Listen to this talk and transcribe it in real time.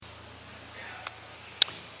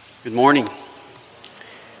Good morning.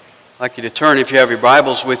 I'd like you to turn, if you have your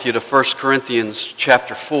Bibles with you, to 1 Corinthians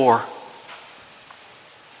chapter 4.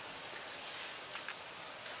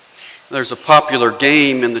 There's a popular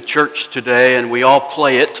game in the church today, and we all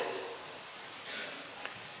play it.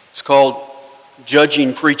 It's called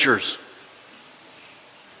Judging Preachers.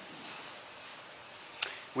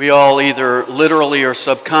 We all either literally or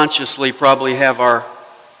subconsciously probably have our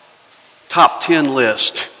top 10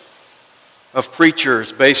 list of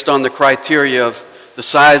preachers based on the criteria of the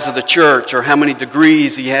size of the church, or how many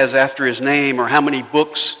degrees he has after his name, or how many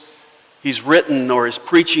books he's written, or his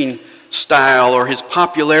preaching style, or his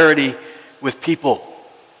popularity with people.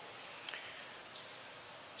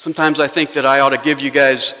 Sometimes I think that I ought to give you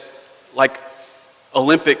guys like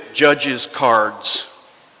Olympic judges cards,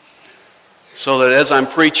 so that as I'm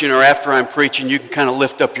preaching or after I'm preaching, you can kind of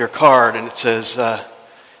lift up your card and it says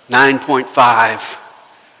 9.5.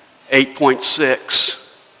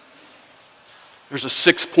 8.6. There's a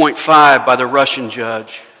 6.5 by the Russian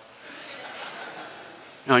judge.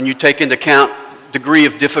 And you take into account degree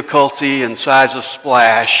of difficulty and size of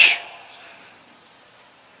splash.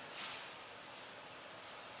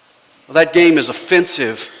 Well, that game is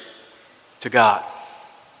offensive to God,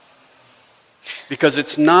 because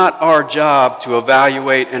it's not our job to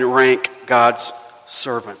evaluate and rank God's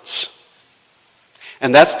servants.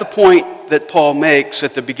 And that's the point that Paul makes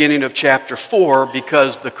at the beginning of chapter 4,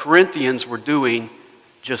 because the Corinthians were doing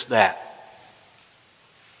just that.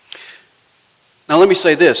 Now let me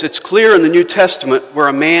say this. It's clear in the New Testament where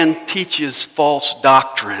a man teaches false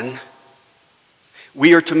doctrine,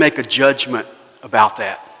 we are to make a judgment about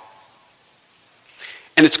that.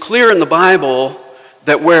 And it's clear in the Bible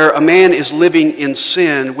that where a man is living in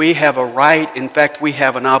sin, we have a right, in fact, we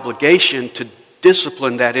have an obligation to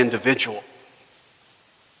discipline that individual.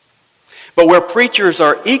 But where preachers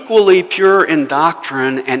are equally pure in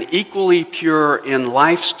doctrine and equally pure in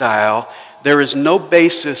lifestyle, there is no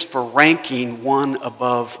basis for ranking one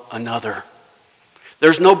above another.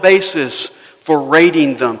 There's no basis for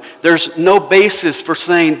rating them. There's no basis for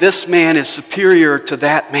saying this man is superior to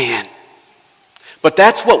that man. But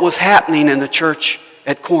that's what was happening in the church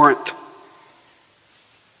at Corinth.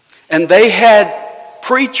 And they had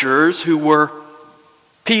preachers who were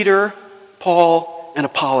Peter, Paul, and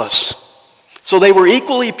Apollos. So they were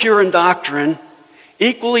equally pure in doctrine,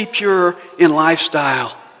 equally pure in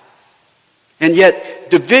lifestyle. And yet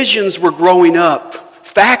divisions were growing up.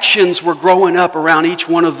 Factions were growing up around each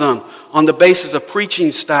one of them on the basis of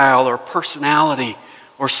preaching style or personality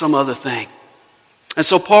or some other thing. And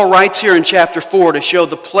so Paul writes here in chapter 4 to show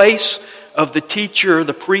the place of the teacher,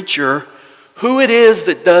 the preacher, who it is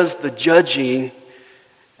that does the judging,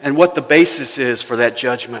 and what the basis is for that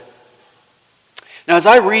judgment. Now, as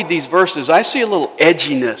I read these verses, I see a little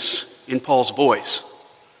edginess in Paul's voice.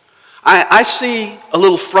 I see a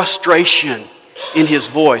little frustration in his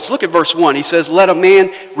voice. Look at verse 1. He says, "Let a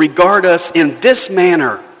man regard us in this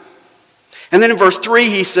manner." And then in verse 3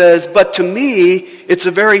 he says, "But to me it's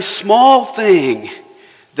a very small thing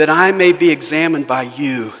that I may be examined by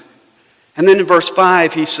you." And then in verse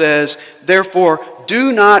 5 he says, "Therefore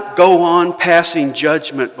do not go on passing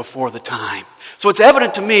judgment before the time." So it's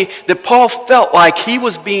evident to me that Paul felt like he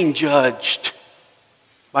was being judged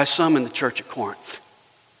by some in the church at Corinth.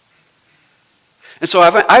 And so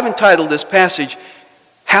I've entitled this passage,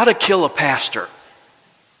 "How to Kill a Pastor."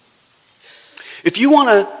 If you want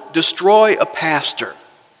to destroy a pastor,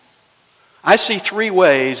 I see three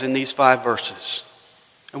ways in these 5 verses.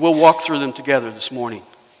 And we'll walk through them together this morning.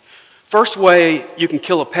 First way you can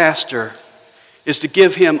kill a pastor is to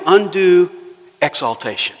give him undue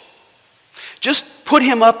exaltation. Just put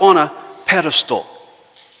him up on a pedestal.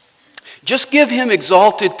 Just give him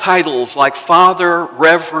exalted titles like Father,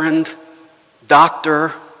 Reverend,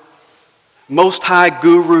 Doctor, Most High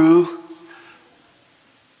Guru.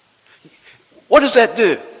 What does that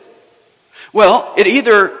do? Well, it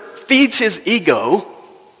either feeds his ego,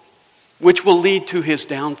 which will lead to his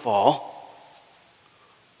downfall,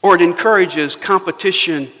 or it encourages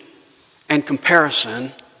competition and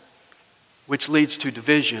comparison, which leads to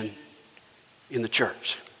division in the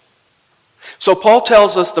church. So Paul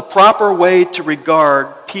tells us the proper way to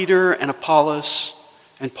regard Peter and Apollos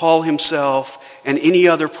and Paul himself and any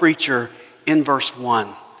other preacher in verse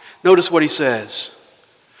 1. Notice what he says.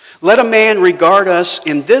 "Let a man regard us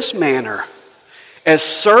in this manner, as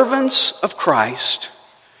servants of Christ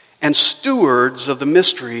and stewards of the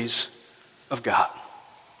mysteries of God."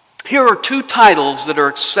 Here are 2 titles that are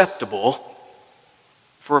acceptable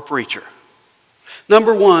for a preacher.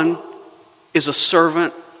 Number 1 is a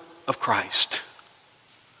servant of Christ.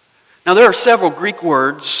 Now there are several Greek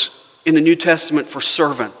words in the New Testament for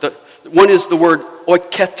servant. One is the word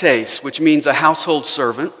oiketes, which means a household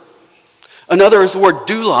servant. Another is the word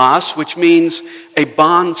doulos, which means a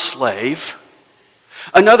bond slave.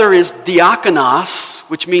 Another is diakonos,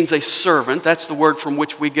 which means a servant. That's the word from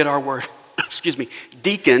which we get our word,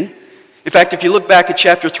 deacon. In fact, if you look back at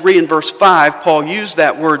chapter 3 and verse 5, Paul used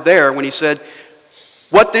that word there when he said,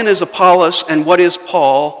 "What then is Apollos and what is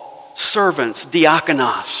Paul? Servants,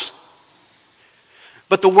 diakonos."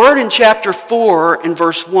 But the word in chapter 4 and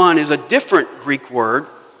verse 1 is a different Greek word.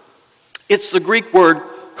 It's the Greek word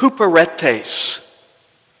huperetes.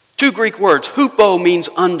 Two Greek words. Hupo means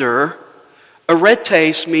under.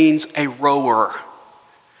 Aretes means a rower.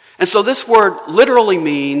 And so this word literally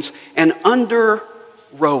means an under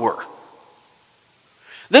rower.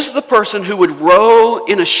 This is the person who would row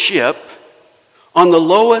in a ship on the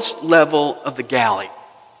lowest level of the galley.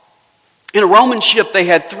 In a Roman ship, they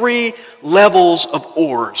had 3 levels of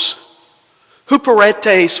oars.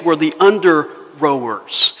 Huperetes were the under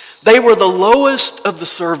rowers. They were the lowest of the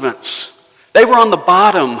servants. They were on the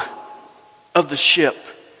bottom of the ship,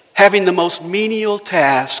 having the most menial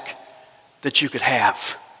task that you could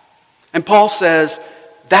have. And Paul says,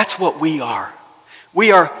 that's what we are.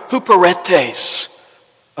 We are huperetes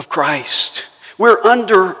of Christ. We're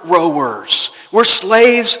under rowers. We're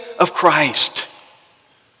slaves of Christ.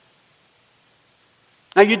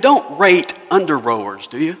 Now, you don't rate under rowers,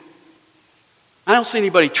 do you? I don't see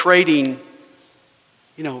anybody trading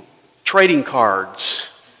cards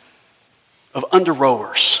of under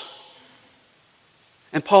rowers.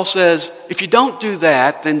 And Paul says, if you don't do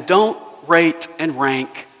that, then don't rate and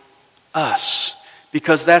rank us,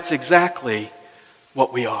 because that's exactly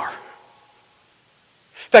what we are.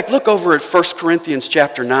 In fact, look over at 1 Corinthians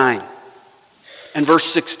chapter 9 and verse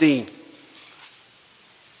 16.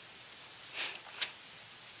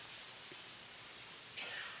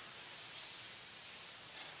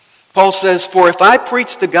 Paul says, "For if I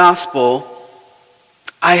preach the gospel,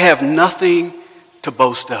 I have nothing to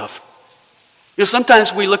boast of." You know,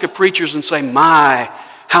 sometimes we look at preachers and say, my,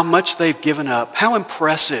 how much they've given up. How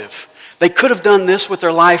impressive. They could have done this with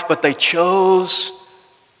their life, but they chose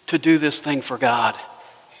to do this thing for God.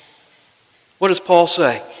 What does Paul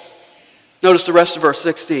say? Notice the rest of verse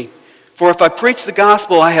 16. "For if I preach the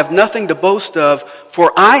gospel, I have nothing to boast of,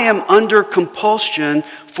 for I am under compulsion,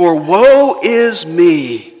 for woe is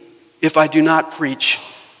me if I do not preach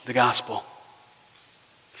the gospel."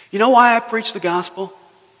 You know why I preach the gospel?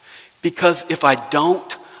 Because if I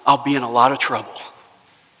don't, I'll be in a lot of trouble.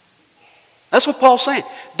 That's what Paul's saying.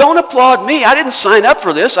 Don't applaud me. I didn't sign up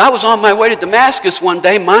for this. I was on my way to Damascus one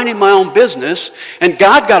day minding my own business, and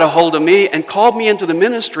God got a hold of me and called me into the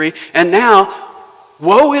ministry, and now,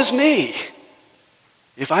 woe is me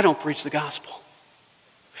if I don't preach the gospel.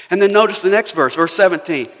 And then notice the next verse, verse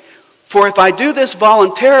 17. "For if I do this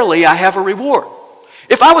voluntarily, I have a reward."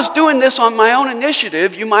 If I was doing this on my own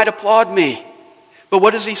initiative, you might applaud me. But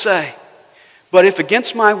what does he say? "But if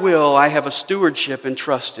against my will, I have a stewardship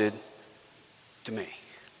entrusted to me."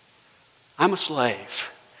 I'm a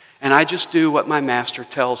slave, and I just do what my master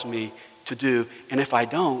tells me to do. And if I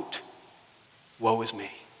don't, woe is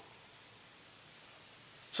me.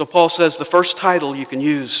 So Paul says the first title you can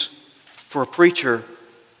use for a preacher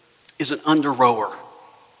is an under rower.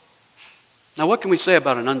 Now, what can we say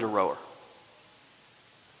about an under rower?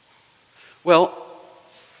 Well,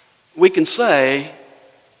 we can say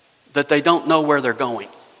that they don't know where they're going,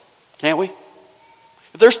 can't we?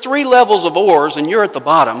 If there's 3 levels of oars and you're at the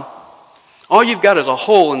bottom, all you've got is a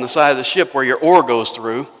hole in the side of the ship where your oar goes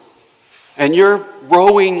through, and you're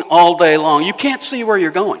rowing all day long. You can't see where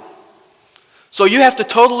you're going. So you have to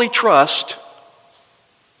totally trust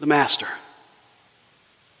the master.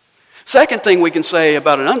 Second thing we can say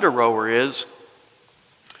about an under rower is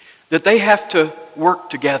that they have to work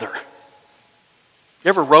together. You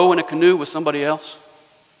ever row in a canoe with somebody else?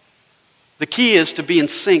 The key is to be in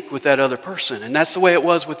sync with that other person. And that's the way it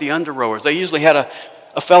was with the under rowers. They usually had a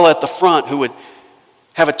fellow at the front who would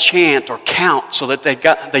have a chant or count so that they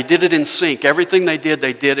did it in sync. Everything they did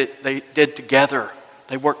together.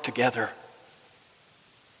 They worked together.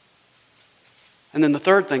 And then the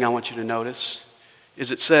third thing I want you to notice is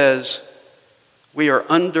it says, we are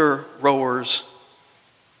under rowers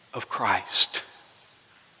of Christ.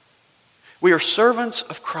 We are servants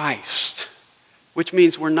of Christ, which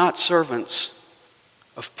means we're not servants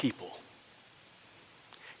of people.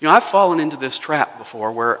 You know, I've fallen into this trap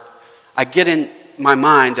before where I get in my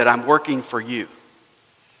mind that I'm working for you.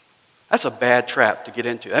 That's a bad trap to get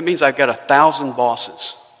into. That means I've got 1,000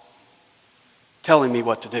 bosses telling me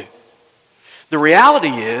what to do. The reality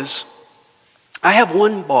is, I have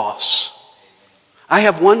one boss. I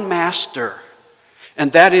have one master,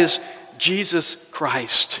 and that is Jesus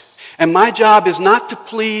Christ. And my job is not to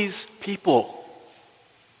please people.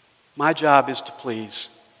 My job is to please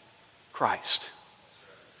Christ.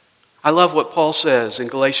 I love what Paul says in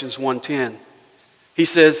Galatians 1:10. He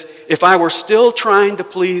says, if I were still trying to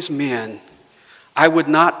please men, I would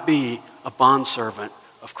not be a bondservant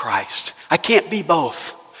of Christ. I can't be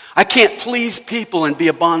both. I can't please people and be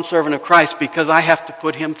a bondservant of Christ because I have to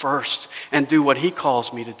put him first and do what he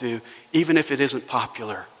calls me to do, even if it isn't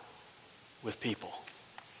popular with people.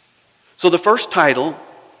 So the first title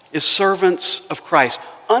is servants of Christ,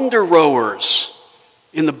 under rowers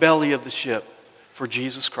in the belly of the ship for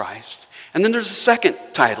Jesus Christ. And then there's a second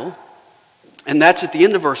title, and that's at the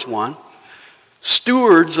end of verse 1,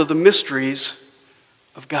 stewards of the mysteries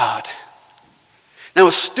of God. Now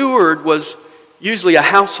a steward was usually a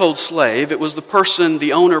household slave. It was the person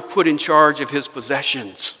the owner put in charge of his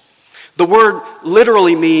possessions. The word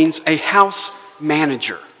literally means a house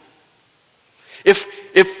manager.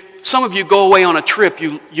 If some of you go away on a trip,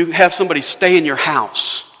 you have somebody stay in your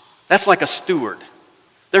house. That's like a steward.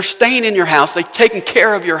 They're staying in your house. They've taken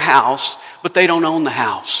care of your house, but they don't own the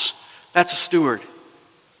house. That's a steward.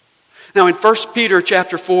 Now in 1 Peter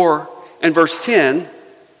chapter 4 and verse 10,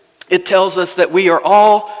 it tells us that we are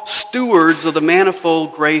all stewards of the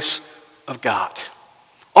manifold grace of God.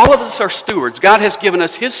 All of us are stewards. God has given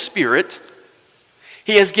us his Spirit.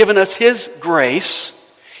 He has given us his grace.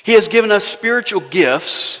 He has given us spiritual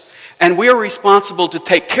gifts. And we are responsible to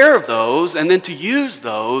take care of those and then to use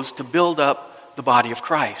those to build up the body of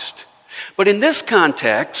Christ. But in this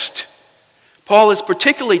context, Paul is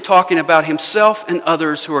particularly talking about himself and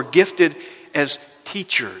others who are gifted as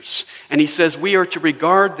teachers. And he says we are to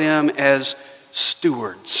regard them as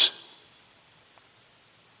stewards.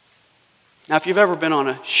 Now, if you've ever been on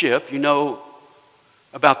a ship, you know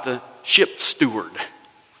about the ship steward.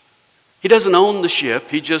 He doesn't own the ship,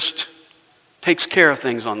 he just takes care of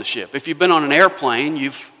things on the ship. If you've been on an airplane,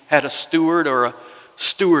 you've had a steward or a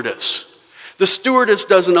stewardess. The stewardess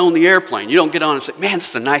doesn't own the airplane. You don't get on and say, man, this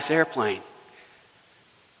is a nice airplane.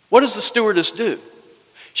 What does the stewardess do?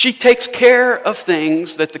 She takes care of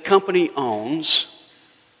things that the company owns,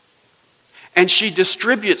 and she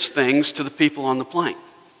distributes things to the people on the plane.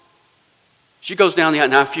 She goes down the aisle.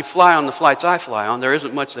 Now, if you fly on the flights I fly on, there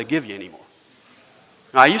isn't much they give you anymore.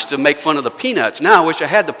 Now, I used to make fun of the peanuts. Now I wish I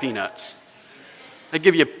had the peanuts. They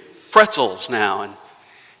give you pretzels now.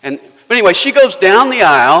 But anyway, she goes down the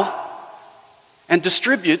aisle and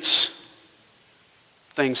distributes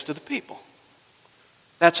things to the people.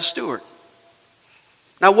 That's a steward.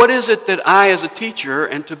 Now, what is it that I, as a teacher,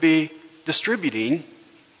 am to be distributing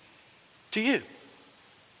to you?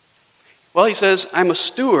 Well, he says, I'm a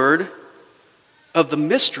steward of the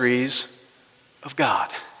mysteries of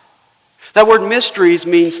God. That word mysteries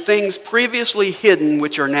means things previously hidden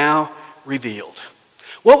which are now revealed.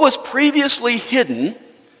 What was previously hidden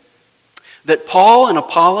that Paul and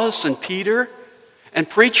Apollos and Peter and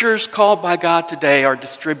preachers called by God today are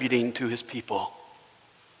distributing to his people?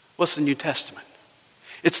 What's the New Testament?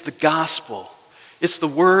 It's the gospel. It's the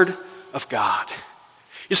word of God.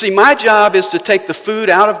 You see, my job is to take the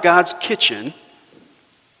food out of God's kitchen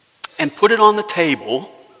and put it on the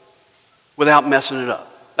table without messing it up.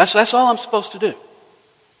 That's all I'm supposed to do.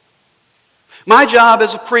 My job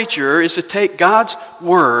as a preacher is to take God's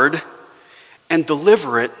word and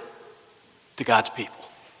deliver it to God's people.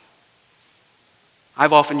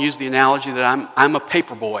 I've often used the analogy that I'm a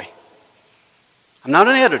paper boy. I'm not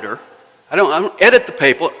an editor. I don't edit the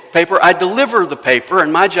paper. I deliver the paper,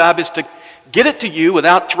 and my job is to get it to you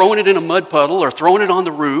without throwing it in a mud puddle or throwing it on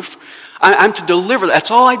the roof. I'm to deliver. That's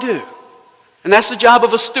all I do. And that's the job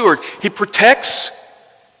of a steward. He protects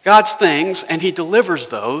God's things, and he delivers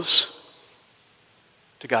those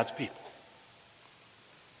to God's people.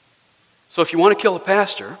 So if you want to kill a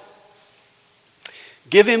pastor,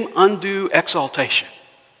 give him undue exaltation.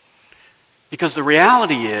 Because the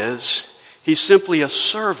reality is, he's simply a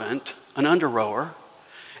servant, an under-rower,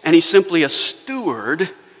 and he's simply a steward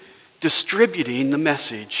distributing the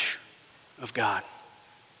message of God.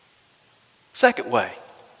 Second way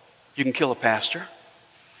you can kill a pastor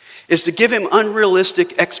is to give him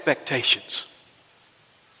unrealistic expectations.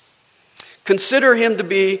 Consider him to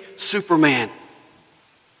be Superman.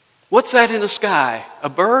 What's that in the sky? A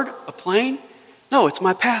bird? A plane? No, it's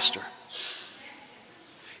my pastor.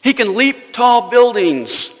 He can leap tall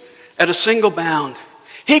buildings at a single bound.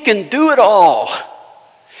 He can do it all.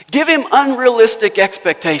 Give him unrealistic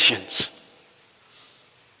expectations.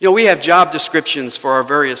 You know, we have job descriptions for our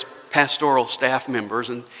various pastoral staff members,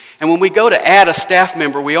 and when we go to add a staff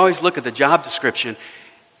member, we always look at the job description.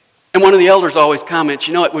 And one of the elders always comments,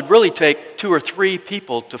 it would really take 2 or 3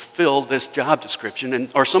 people to fill this job description.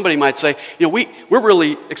 Or somebody might say, we're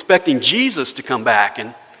really expecting Jesus to come back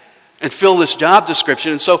and fill this job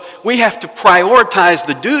description. And so we have to prioritize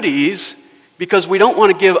the duties because we don't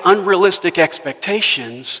want to give unrealistic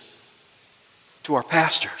expectations to our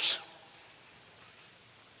pastors.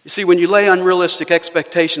 You see, when you lay unrealistic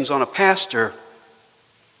expectations on a pastor,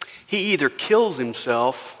 he either kills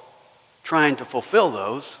himself trying to fulfill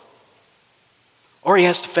those, or he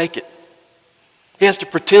has to fake it. He has to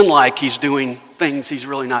pretend like he's doing things he's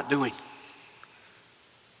really not doing.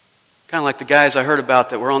 Kind of like the guys I heard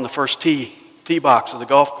about that were on the first tee box of the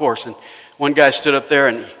golf course. And one guy stood up there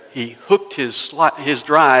and he hooked his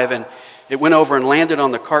drive and it went over and landed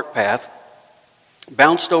on the cart path,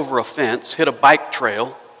 bounced over a fence, hit a bike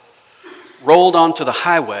trail, rolled onto the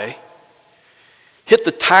highway, hit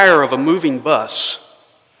the tire of a moving bus,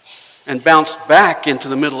 and bounced back into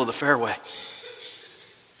the middle of the fairway.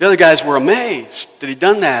 The other guys were amazed that he'd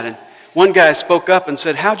done that. And one guy spoke up and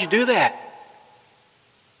said, "How'd you do that?"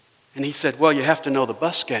 And he said, "Well, you have to know the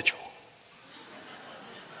bus schedule."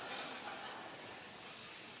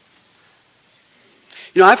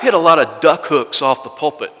 I've hit a lot of duck hooks off the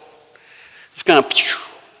pulpit. Just kind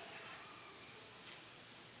of,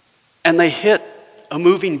 and they hit a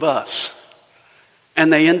moving bus,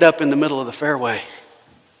 and they end up in the middle of the fairway.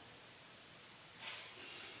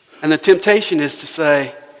 And the temptation is to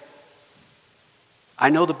say, I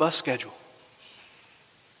know the bus schedule.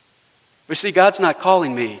 But see, God's not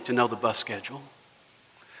calling me to know the bus schedule.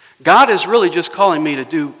 God is really just calling me to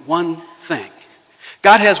do one thing.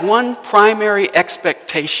 God has one primary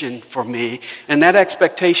expectation for me, and that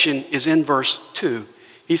expectation is in verse 2.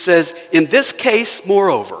 He says, "In this case,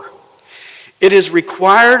 moreover, it is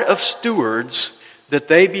required of stewards that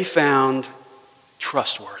they be found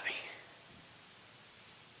trustworthy."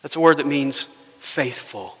 That's a word that means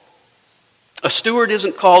faithful. A steward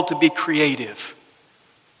isn't called to be creative.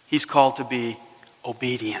 He's called to be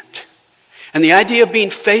obedient. And the idea of being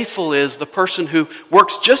faithful is the person who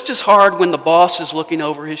works just as hard when the boss is looking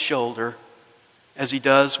over his shoulder as he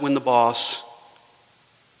does when the boss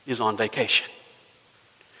is on vacation.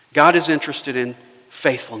 God is interested in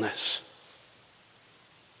faithfulness.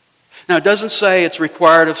 Now, it doesn't say it's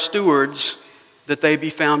required of stewards that they be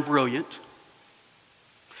found brilliant.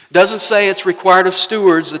 It doesn't say it's required of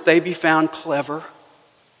stewards that they be found clever.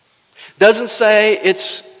 It doesn't say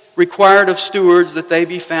it's required of stewards that they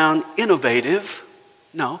be found innovative.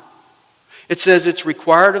 No. It says it's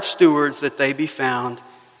required of stewards that they be found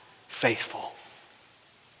faithful.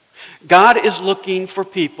 God is looking for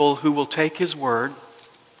people who will take His word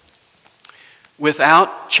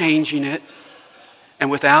without changing it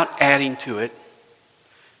and without adding to it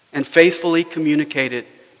and faithfully communicate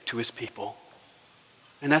it to His people.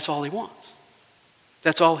 And that's all He wants.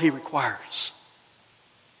 That's all He requires.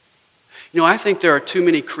 I think there are too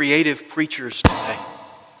many creative preachers today.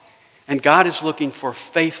 And God is looking for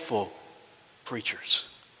faithful preachers.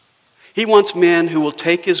 He wants men who will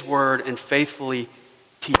take His word and faithfully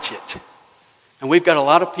teach it. And we've got a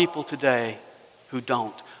lot of people today who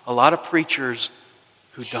don't. A lot of preachers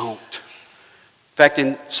who don't. In fact,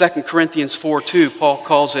 in 2 Corinthians 4:2, Paul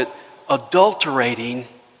calls it adulterating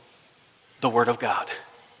the Word of God.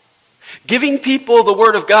 Giving people the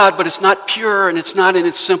Word of God, but it's not pure and it's not in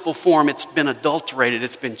its simple form. It's been adulterated.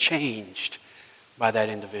 It's been changed by that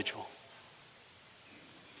individual.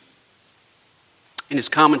 In his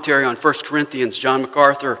commentary on 1 Corinthians, John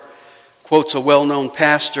MacArthur quotes a well-known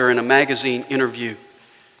pastor in a magazine interview.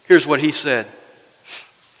 Here's what he said.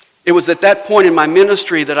 "It was at that point in my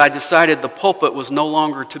ministry that I decided the pulpit was no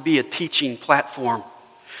longer to be a teaching platform.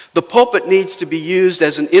 The pulpit needs to be used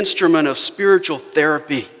as an instrument of spiritual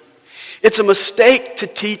therapy. It's a mistake to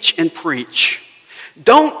teach and preach.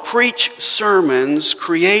 Don't preach sermons,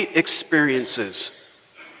 create experiences.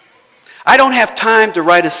 I don't have time to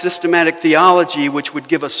write a systematic theology which would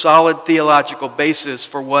give a solid theological basis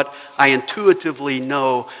for what I intuitively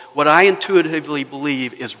know, what I intuitively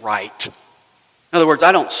believe is right. In other words,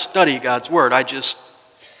 I don't study God's word. I just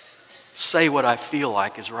say what I feel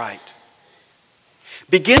like is right.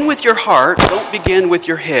 Begin with your heart. Don't begin with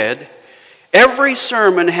your head. Every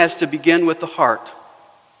sermon has to begin with the heart.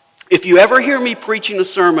 If you ever hear me preaching a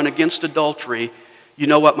sermon against adultery, you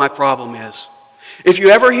know what my problem is. If you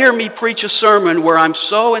ever hear me preach a sermon where I'm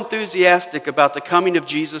so enthusiastic about the coming of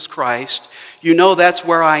Jesus Christ, you know that's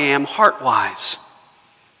where I am heart-wise.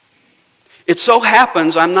 It so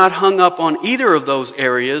happens I'm not hung up on either of those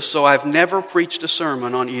areas, so I've never preached a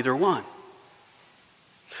sermon on either one.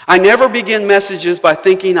 I never begin messages by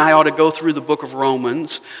thinking I ought to go through the book of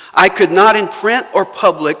Romans. I could not in print or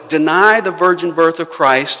public deny the virgin birth of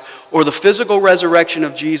Christ or the physical resurrection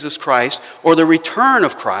of Jesus Christ or the return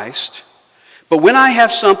of Christ. But when I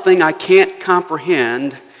have something I can't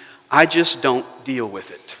comprehend, I just don't deal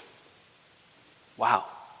with it. Wow.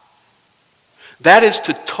 That is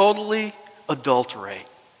to totally adulterate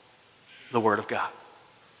the Word of God.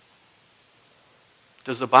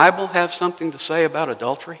 Does the Bible have something to say about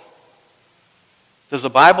adultery? Does the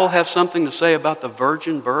Bible have something to say about the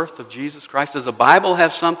virgin birth of Jesus Christ? Does the Bible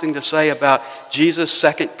have something to say about Jesus'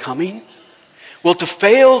 second coming? Well, to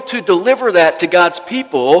fail to deliver that to God's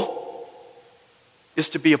people is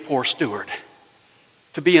to be a poor steward,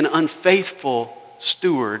 to be an unfaithful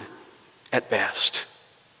steward at best.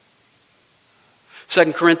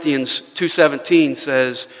 2 Corinthians 2:17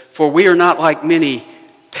 says, "For we are not like many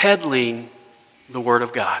peddling the Word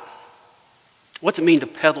of God." What's it mean to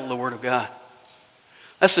peddle the Word of God?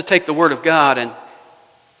 That's to take the Word of God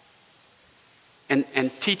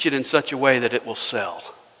and teach it in such a way that it will sell.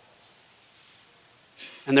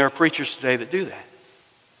 And there are preachers today that do that.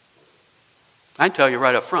 I can tell you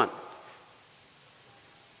right up front,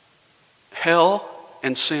 hell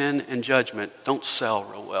and sin and judgment don't sell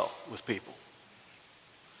real well with people.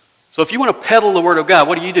 So if you want to peddle the Word of God,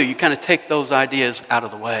 what do? You kind of take those ideas out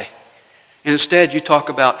of the way. And instead, you talk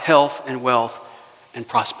about health and wealth and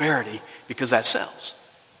prosperity because that sells.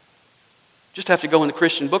 Just have to go in the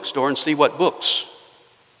Christian bookstore and see what books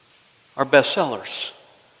are bestsellers.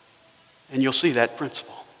 And you'll see that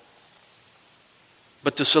principle.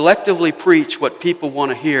 But to selectively preach what people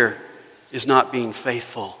want to hear is not being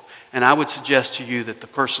faithful. And I would suggest to you that the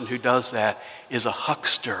person who does that is a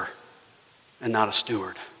huckster and not a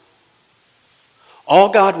steward. All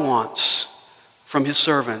God wants from His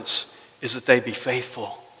servants is that they be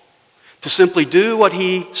faithful, to simply do what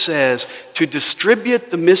He says, to distribute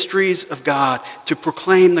the mysteries of God, to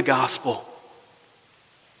proclaim the gospel.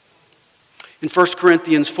 In 1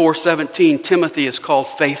 Corinthians 4:17, Timothy is called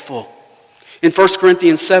faithful. In 1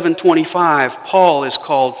 Corinthians 7:25, Paul is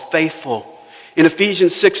called faithful. In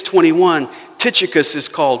Ephesians 6:21, Tychicus is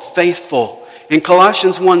called faithful. In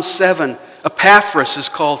Colossians 1:7, Epaphras is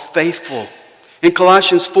called faithful. In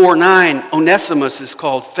Colossians 4:9, Onesimus is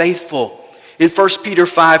called faithful. In 1 Peter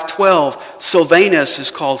 5:12, Silvanus is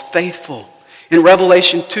called faithful. In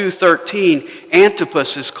Revelation 2:13,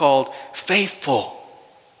 Antipas is called faithful.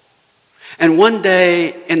 And one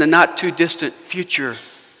day in the not too distant future,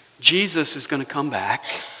 Jesus is going to come back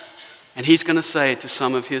and He's going to say to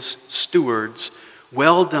some of His stewards,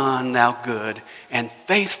 "Well done, thou good and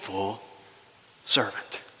faithful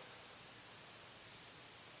servant."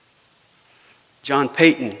 John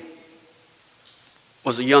Payton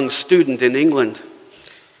was a young student in England,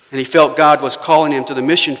 and he felt God was calling him to the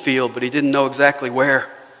mission field, but he didn't know exactly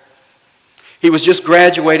where. He was just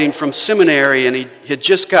graduating from seminary, and he had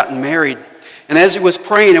just gotten married. And as he was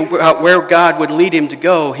praying about where God would lead him to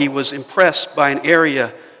go, he was impressed by an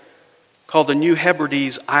area called the New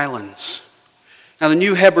Hebrides Islands. Now, the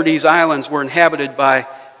New Hebrides Islands were inhabited by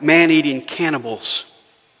man-eating cannibals.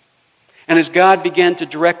 And as God began to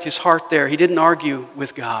direct his heart there, he didn't argue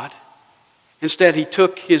with God. Instead, he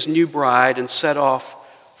took his new bride and set off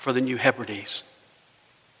for the New Hebrides.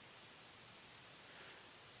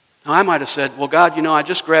 Now, I might have said, "Well, God, I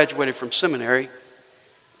just graduated from seminary.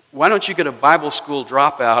 Why don't you get a Bible school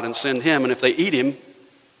dropout and send him, and if they eat him,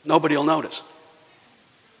 nobody will notice."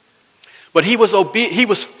 But he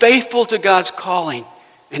was faithful to God's calling,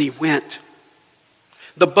 and he went.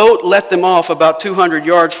 The boat let them off about 200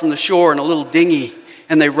 yards from the shore in a little dinghy,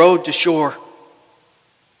 and they rowed to shore.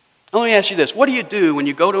 Now, let me ask you this. What do you do when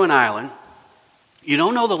you go to an island, you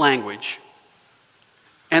don't know the language,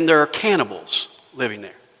 and there are cannibals living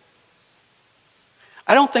there?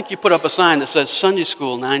 I don't think you put up a sign that says Sunday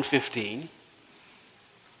school 9:15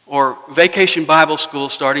 or vacation Bible school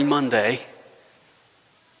starting Monday.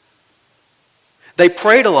 They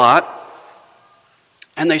prayed a lot,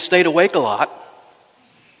 and they stayed awake a lot.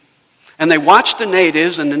 And they watched the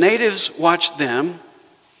natives, and the natives watched them.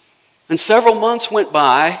 And several months went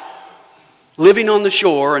by, living on the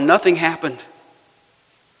shore, and nothing happened.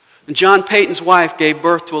 And John Payton's wife gave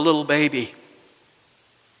birth to a little baby.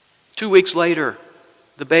 2 weeks later,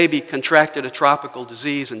 the baby contracted a tropical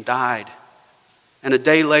disease and died. And a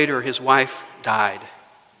day later, his wife died.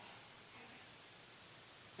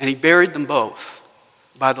 And he buried them both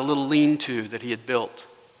by the little lean-to that he had built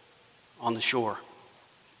on the shore.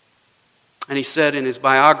 And he said in his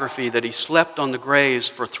biography that he slept on the graves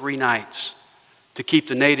for 3 nights to keep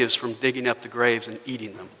the natives from digging up the graves and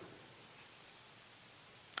eating them.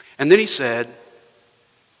 And then he said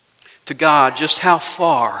to God, just how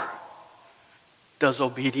far does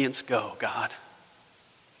obedience go, God?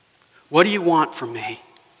 What do you want from me?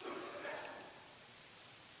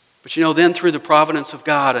 But then through the providence of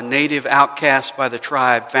God, a native outcast by the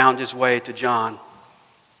tribe found his way to John.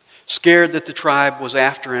 Scared that the tribe was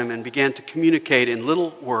after him, and began to communicate in little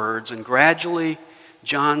words, and gradually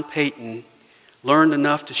John Paton learned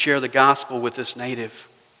enough to share the gospel with this native.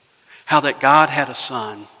 How that God had a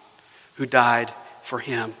son who died for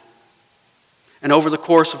him. And over the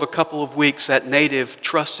course of a couple of weeks, that native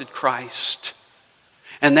trusted Christ.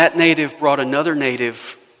 And that native brought another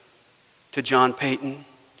native to John Paton.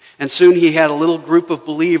 And soon he had a little group of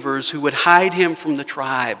believers who would hide him from the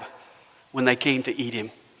tribe when they came to eat him.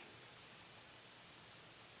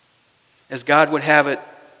 As God would have it,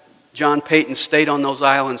 John Paton stayed on those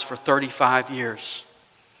islands for 35 years.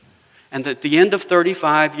 And at the end of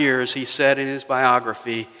 35 years, he said in his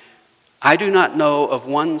biography, "I do not know of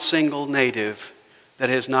one single native that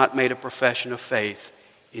has not made a profession of faith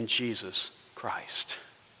in Jesus Christ."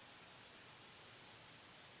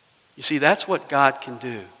 You see, that's what God can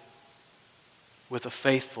do with a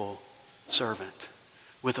faithful servant,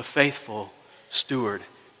 with a faithful steward.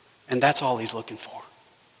 And that's all he's looking for.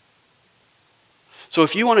 So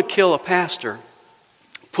if you want to kill a pastor,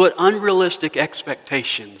 put unrealistic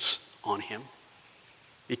expectations on him.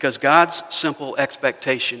 Because God's simple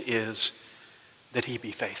expectation is that he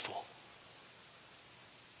be faithful.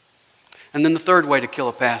 And then the third way to kill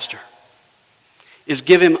a pastor is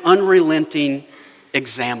give him unrelenting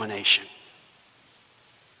examination.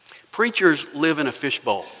 Preachers live in a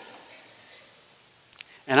fishbowl.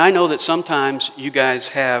 And I know that sometimes you guys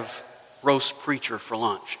have roast preacher for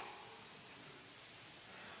lunch.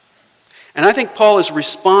 And I think Paul is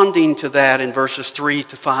responding to that in verses 3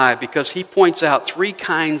 to 5 because he points out three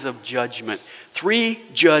kinds of judgment, three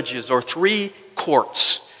judges or three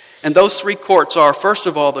courts. And those three courts are, first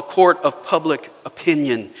of all, the court of public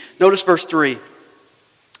opinion. Notice verse 3.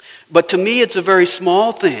 "But to me it's a very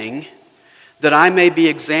small thing that I may be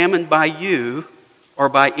examined by you or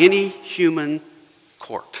by any human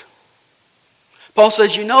court." Paul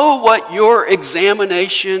says, you know what your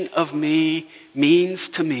examination of me means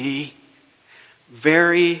to me?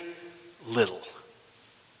 Very little.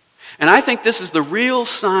 And I think this is the real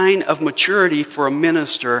sign of maturity for a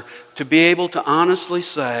minister to be able to honestly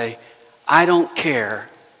say, I don't care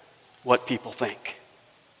what people think.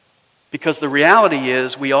 Because the reality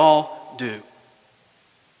is we all do.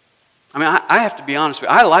 I mean, I have to be honest with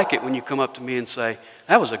you. I like it when you come up to me and say,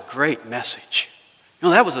 that was a great message.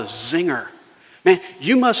 That was a zinger. Man,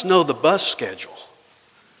 you must know the bus schedule.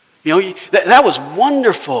 That was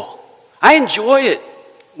wonderful. I enjoy it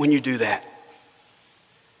when you do that.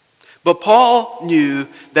 But Paul knew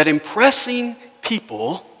that impressing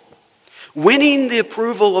people, winning the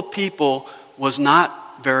approval of people, was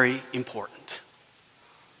not very important.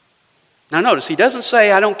 Now notice, he doesn't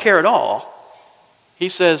say, I don't care at all. He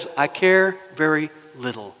says, I care very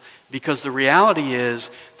little. Because the reality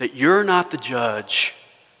is that you're not the judge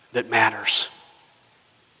that matters.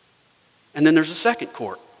 And then there's a second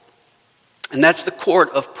court. And that's the court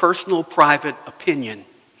of personal, private opinion.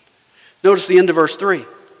 Notice the end of verse 3.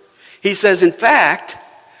 He says, in fact,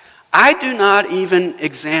 I do not even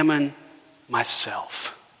examine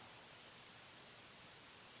myself.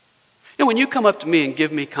 When you come up to me and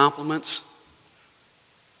give me compliments,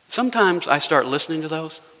 sometimes I start listening to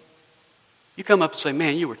those. You come up and say,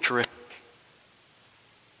 man, you were terrific.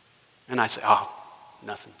 And I say, oh,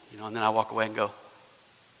 nothing. And then I walk away and go,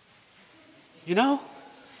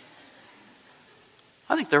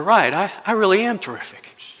 I think they're right. I really am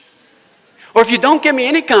terrific. Or if you don't give me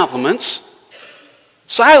any compliments,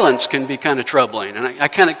 silence can be kind of troubling. And I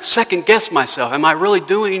kind of second guess myself. Am I really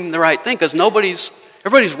doing the right thing? Because everybody's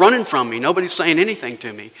running from me. Nobody's saying anything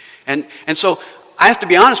to me. And so I have to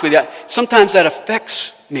be honest with you. Sometimes that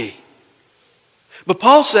affects me. But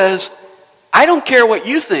Paul says, I don't care what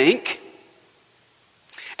you think.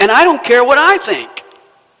 And I don't care what I think.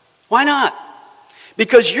 Why not?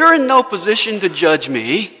 Because you're in no position to judge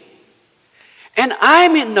me. And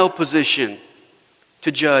I'm in no position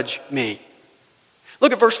to judge me.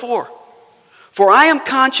 Look at verse 4. For I am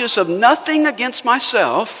conscious of nothing against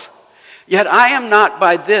myself, yet I am not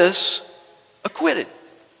by this acquitted.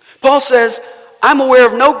 Paul says, I'm aware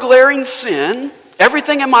of no glaring sin.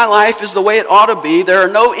 Everything in my life is the way it ought to be. There are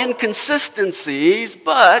no inconsistencies,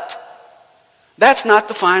 but that's not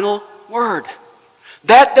the final word.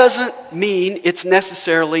 That doesn't mean it's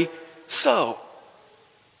necessarily so.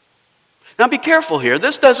 Now be careful here.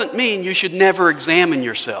 This doesn't mean you should never examine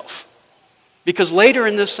yourself. Because later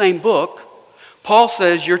in this same book, Paul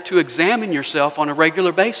says you're to examine yourself on a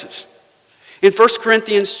regular basis. In 1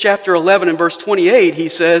 Corinthians chapter 11 and verse 28, he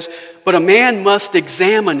says, but a man must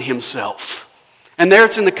examine himself. And there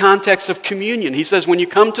it's in the context of communion. He says when you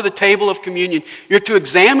come to the table of communion, you're to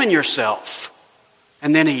examine yourself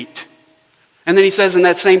and then eat. And then he says in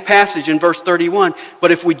that same passage in verse 31,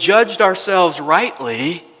 but if we judged ourselves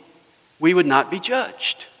rightly, we would not be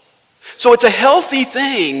judged. So it's a healthy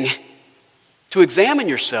thing to examine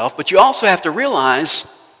yourself, but you also have to realize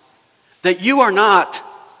that you are not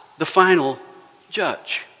the final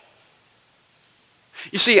judge.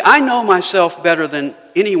 You see, I know myself better than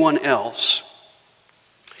anyone else,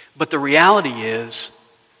 but the reality is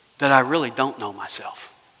that I really don't know myself.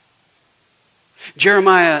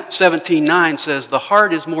 Jeremiah 17:9 says, the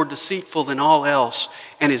heart is more deceitful than all else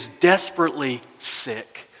and is desperately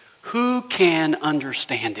sick. Who can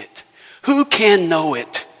understand it? Who can know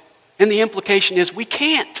it? And the implication is we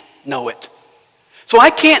can't know it. So I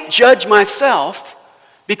can't judge myself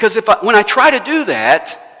because when I try to do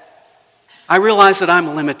that, I realize that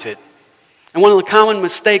I'm limited. And one of the common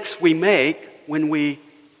mistakes we make when we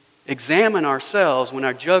examine ourselves, when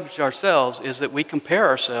I judge ourselves, is that we compare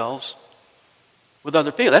ourselves with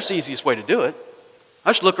other people. That's the easiest way to do it. I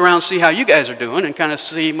just look around and see how you guys are doing and kind of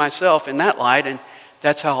see myself in that light, and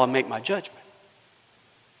that's how I'll make my judgment.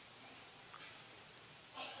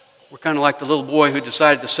 We're kind of like the little boy who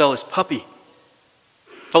decided to sell his puppy.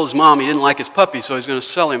 Told his mom he didn't like his puppy, so he's going to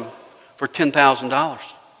sell him for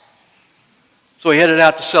 $10,000. So he headed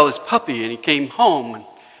out to sell his puppy, and he came home and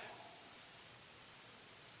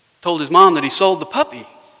told his mom that he sold the puppy.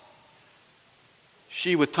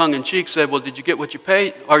 She, with tongue in cheek, said, well, did you get what you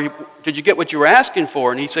paid? Or did you get what you were asking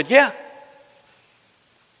for? And he said, yeah.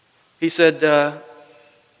 He said,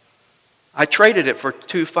 I traded it for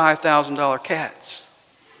two $5,000 cats.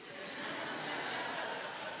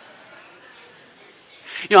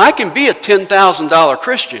 You know, I can be a $10,000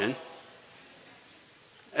 Christian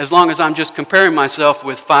as long as I'm just comparing myself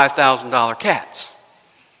with $5,000 cats.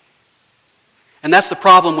 And that's the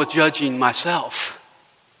problem with judging myself.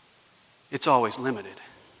 It's always limited.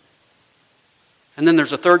 And then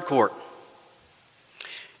there's a third court,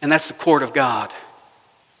 and that's the court of God.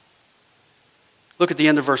 Look at the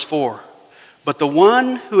end of verse 4. But the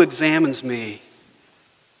one who examines me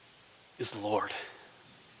is the Lord.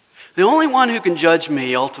 The only one who can judge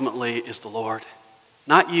me ultimately is the Lord.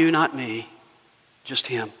 Not you, not me, just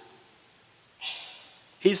him.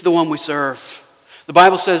 He's the one we serve. The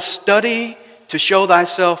Bible says, study to show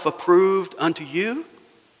thyself approved unto you?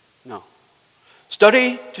 No.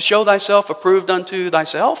 Study to show thyself approved unto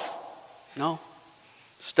thyself? No.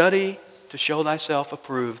 Study to show thyself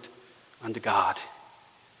approved unto God.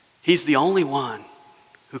 He's the only one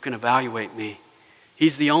who can evaluate me.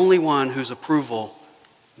 He's the only one whose approval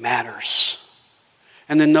matters.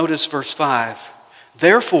 And then notice verse 5.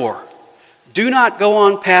 Therefore, do not go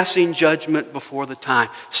on passing judgment before the time.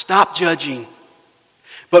 Stop judging.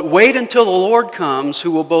 But wait until the Lord comes,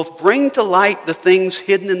 who will both bring to light the things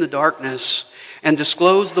hidden in the darkness and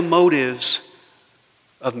disclose the motives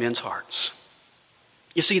of men's hearts.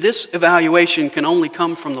 You see, this evaluation can only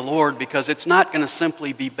come from the Lord because it's not going to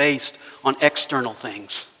simply be based on external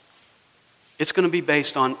things. It's going to be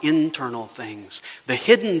based on internal things, the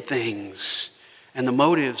hidden things, and the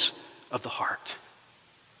motives of the heart.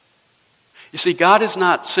 You see, God is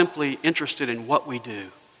not simply interested in what we do.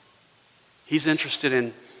 He's interested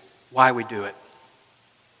in why we do it.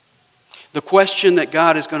 The question that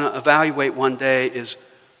God is going to evaluate one day is,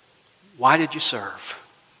 why did you serve?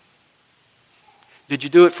 Did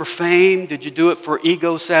you do it for fame? Did you do it for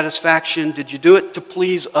ego satisfaction? Did you do it to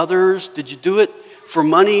please others? Did you do it for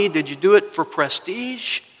money? Did you do it for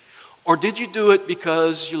prestige? Or did you do it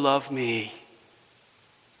because you love me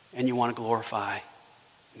and you want to glorify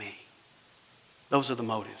me? Those are the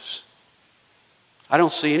motives. I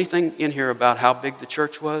don't see anything in here about how big the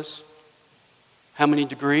church was, how many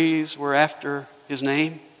degrees were after his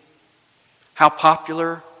name, how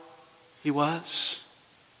popular he was.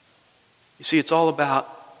 You see, it's all about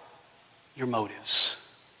your motives.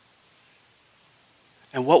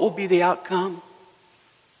 And what will be the outcome?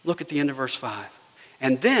 Look at the end of verse 5.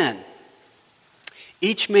 And then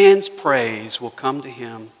each man's praise will come to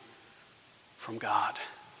him from God.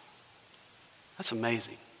 That's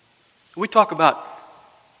amazing. We talk about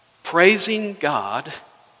praising God.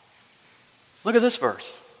 Look at this verse.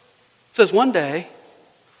 It says one day,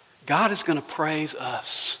 God is going to praise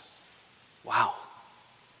us. Wow.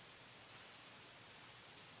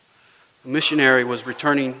 A missionary was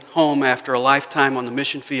returning home after a lifetime on the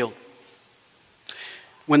mission field.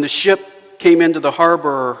 When the ship came into the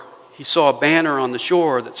harbor, he saw a banner on the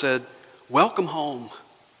shore that said, "Welcome home."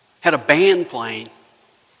 Had a band playing.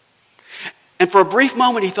 And for a brief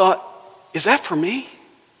moment he thought, is that for me?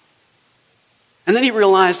 And then he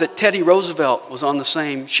realized that Teddy Roosevelt was on the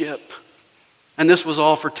same ship. And this was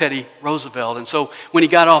all for Teddy Roosevelt. And so when he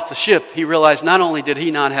got off the ship, he realized not only did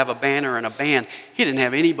he not have a banner and a band, he didn't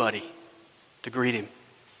have anybody to greet him.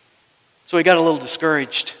 So he got a little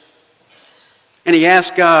discouraged. And he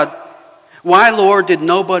asked God, why, Lord, did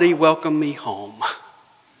nobody welcome me home?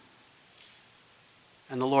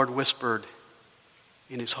 And the Lord whispered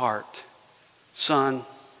in his heart, son,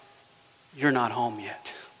 you're not home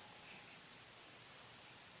yet.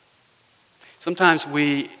 Sometimes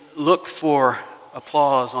we look for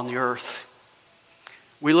applause on the earth.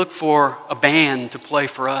 We look for a band to play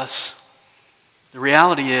for us. The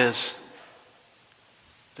reality is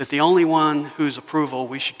that the only one whose approval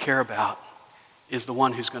we should care about is the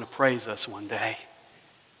one who's going to praise us one day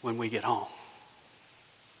when we get home.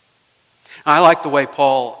 I like the way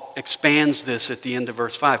Paul expands this at the end of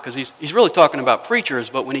verse 5, because he's really talking about preachers,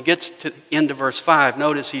 but when he gets to the end of verse 5,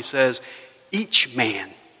 notice he says, each man.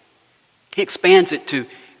 He expands it to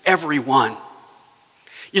everyone.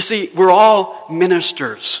 You see, we're all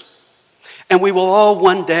ministers, and we will all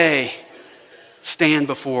one day stand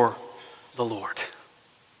before the Lord.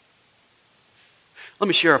 Let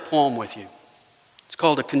me share a poem with you. It's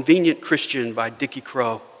called A Convenient Christian by Dickie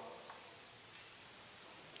Crow.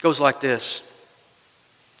 It goes like this.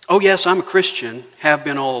 Oh yes, I'm a Christian, have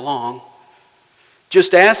been all along.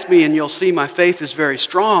 Just ask me and you'll see my faith is very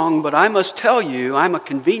strong, but I must tell you I'm a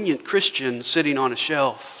convenient Christian sitting on a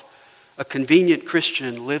shelf, a convenient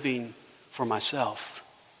Christian living for myself.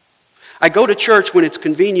 I go to church when it's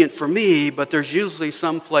convenient for me, but there's usually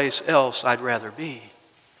someplace else I'd rather be.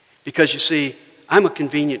 Because you see, I'm a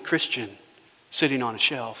convenient Christian sitting on a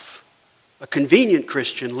shelf, a convenient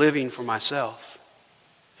Christian living for myself.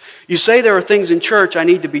 You say there are things in church I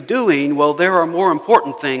need to be doing. Well, there are more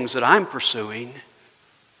important things that I'm pursuing.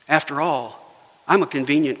 After all, I'm a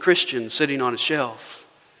convenient Christian sitting on a shelf,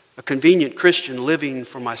 a convenient Christian living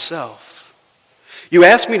for myself. You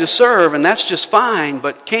ask me to serve, and that's just fine,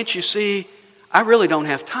 but can't you see, I really don't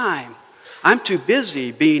have time. I'm too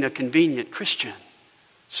busy being a convenient Christian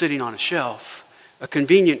sitting on a shelf, a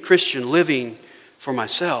convenient Christian living for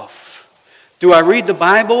myself. Do I read the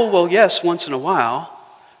Bible? Well, yes, once in a while,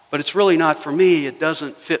 but it's really not for me. It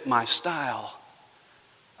doesn't fit my style.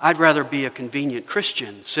 I'd rather be a convenient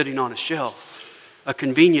Christian sitting on a shelf, a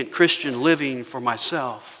convenient Christian living for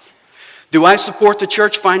myself. Do I support the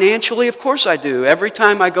church financially? Of course I do. Every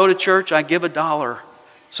time I go to church, I give $1,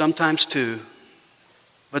 sometimes $2.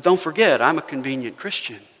 But don't forget, I'm a convenient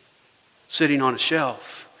Christian sitting on a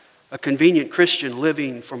shelf, a convenient Christian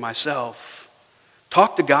living for myself.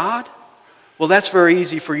 Talk to God? Well, that's very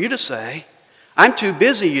easy for you to say. I'm too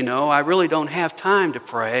busy, you know. I really don't have time to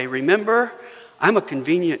pray. Remember, I'm a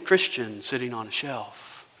convenient Christian sitting on a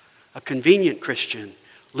shelf, a convenient Christian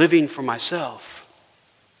living for myself.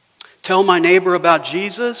 Tell my neighbor about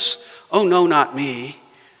Jesus? Oh, no, not me.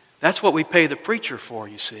 That's what we pay the preacher for,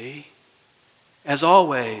 you see. As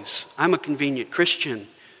always, I'm a convenient Christian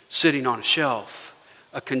sitting on a shelf,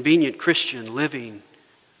 a convenient Christian living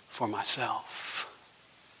for myself.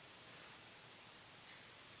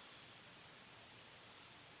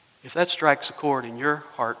 If that strikes a chord in your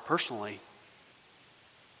heart personally,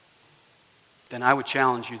 then I would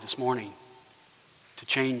challenge you this morning to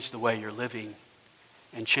change the way you're living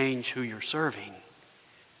and change who you're serving.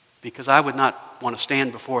 Because I would not want to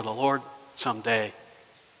stand before the Lord someday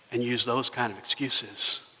and use those kind of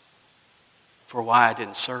excuses for why I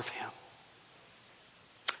didn't serve Him.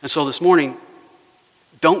 And so this morning,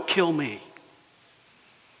 don't kill me.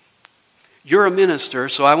 You're a minister,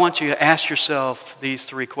 so I want you to ask yourself these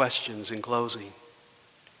 3 questions in closing.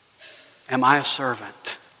 Am I a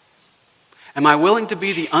servant? Am I willing to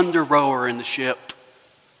be the under-rower in the ship,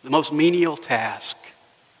 the most menial task?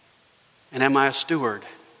 And am I a steward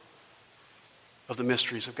of the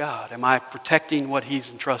mysteries of God? Am I protecting what He's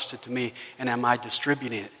entrusted to me, and am I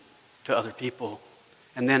distributing it to other people?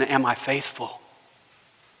 And then am I faithful?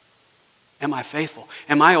 Am I faithful?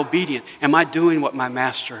 Am I obedient? Am I doing what my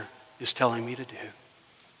master is telling me to do?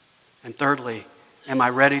 And thirdly, am I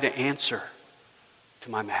ready to answer to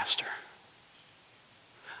my master?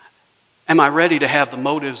 Am I ready to have the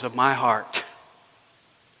motives of my heart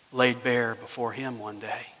laid bare before Him one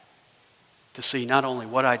day to see not only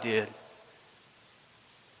what I did,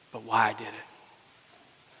 but why I did it?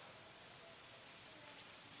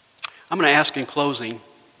 I'm going to ask in closing,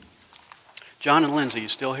 John and Lindsay, you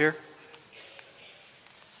still here?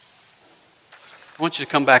 I want you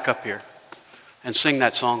to come back up here and sing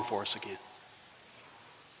that song for us again.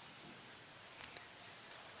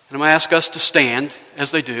 And I'm going to ask us to stand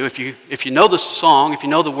as they do. If you know the song, if you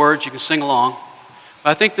know the words, you can sing along. But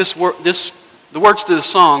I think the words to the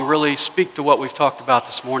song really speak to what we've talked about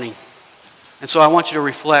this morning. And so I want you to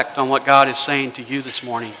reflect on what God is saying to you this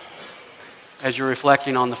morning as you're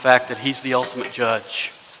reflecting on the fact that He's the ultimate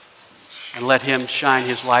judge. And let Him shine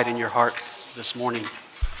His light in your heart this morning.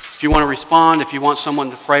 If you want to respond, if you want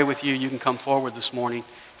someone to pray with you, you can come forward this morning.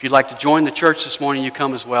 If you'd like to join the church this morning, you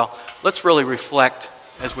come as well. Let's really reflect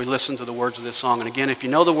as we listen to the words of this song. And again, if you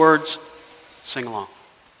know the words, sing along.